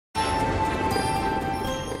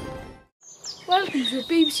Welcome to a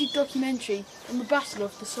BBC documentary on the Battle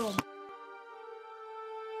of the Somme.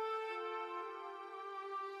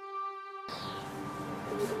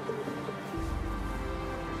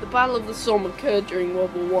 The Battle of the Somme occurred during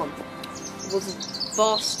World War I. It was a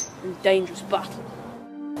vast and dangerous battle.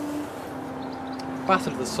 The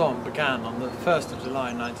Battle of the Somme began on the 1st of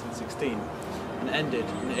July 1916 and ended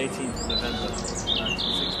on the 18th of November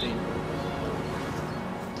 1916.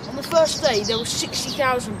 On the first day there were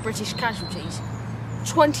 60,000 British casualties,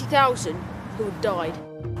 20,000 who had died.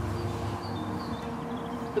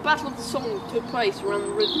 The Battle of the Somme took place around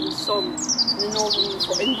the river the Somme in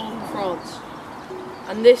northern France,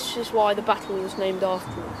 and this is why the battle was named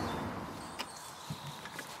after it.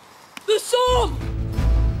 The Somme!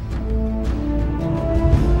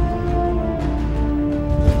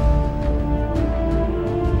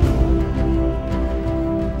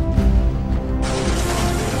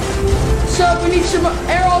 So we need some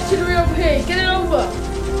air artillery over here. Get it over.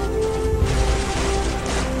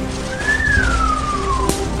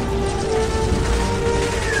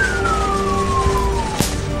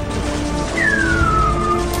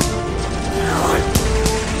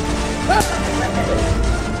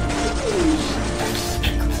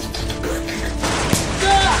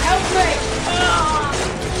 Help me!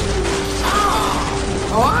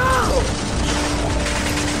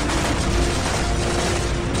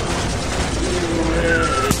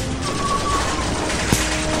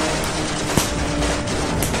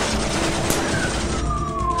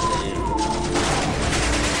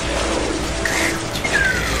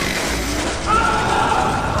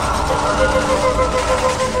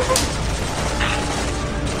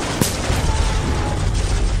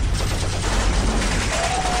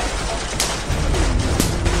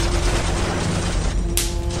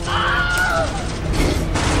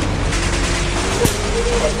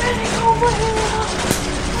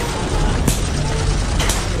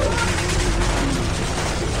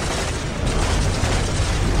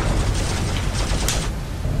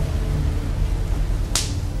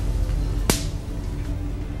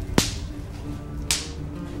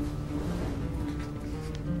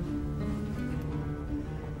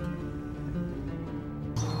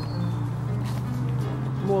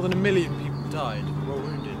 More than 1 million people died, were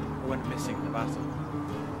wounded, or went missing in the battle.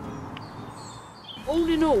 All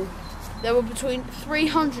in all, there were between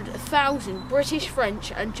 300,000 British,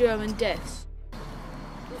 French and German deaths.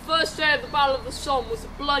 The first day of the Battle of the Somme was the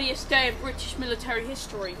bloodiest day in British military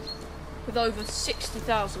history, with over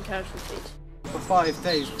 60,000 casualties. For 5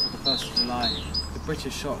 days before the 1st of July, the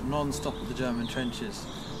British shot non-stop at the German trenches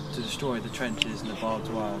to destroy the trenches and the barbed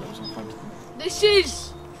wire that was in front of them. This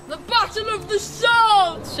is the Battle of the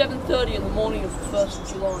Somme! At 7:30 in the morning of the 1st of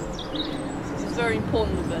July. It was a very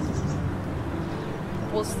important event.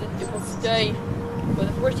 It was the day where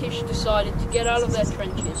the British decided to get out of their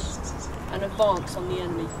trenches and advance on the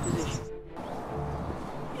enemy position.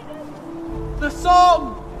 The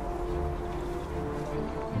Somme!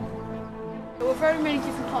 There were very many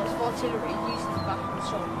different types of artillery used in the Battle of the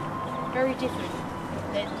Somme, very different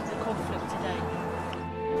than the conflict today.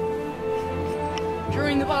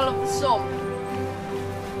 During the Battle of the Somme,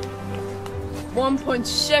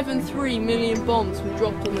 1.73 million bombs were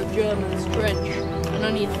dropped on the Germans' trench, and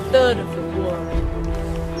only a third of them were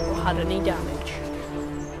or had any damage.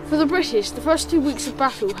 For the British, the first 2 weeks of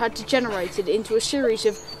battle had degenerated into a series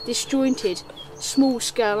of disjointed,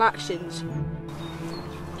 small-scale actions.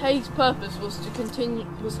 Haig's purpose was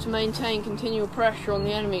to maintain continual pressure on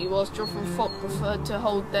the enemy, whilst Joffre and Foch preferred to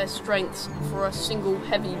hold their strengths for a single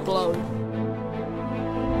heavy blow.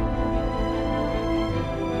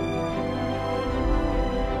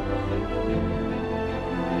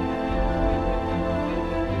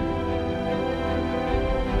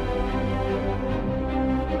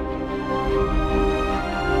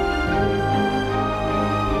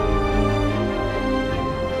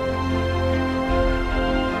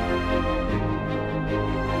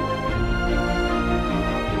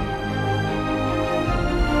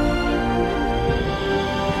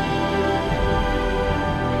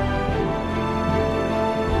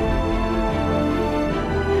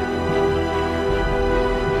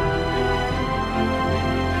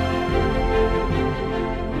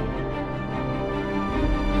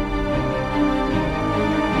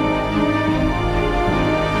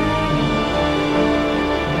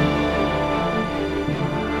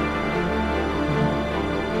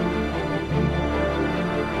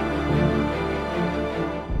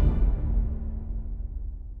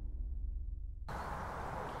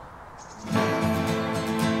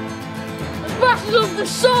 Battle of the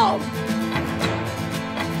Somme!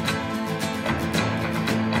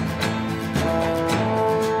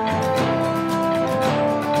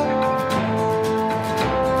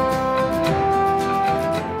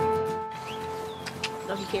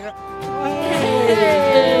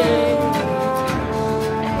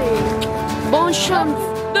 Ocean!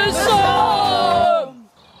 The Somme!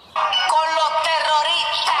 Con los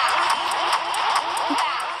terroristas.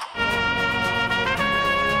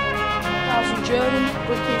 1,000 German,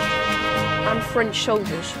 British and French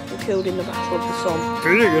soldiers were killed in the Battle of the Somme.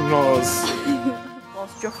 Big nose.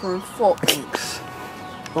 Whilst Joffre and fought. Tanks,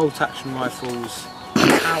 bolt action rifles,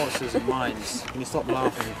 howitzers and mines. Can you stop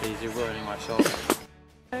laughing please, you're ruining my shoulder.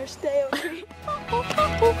 Stay on.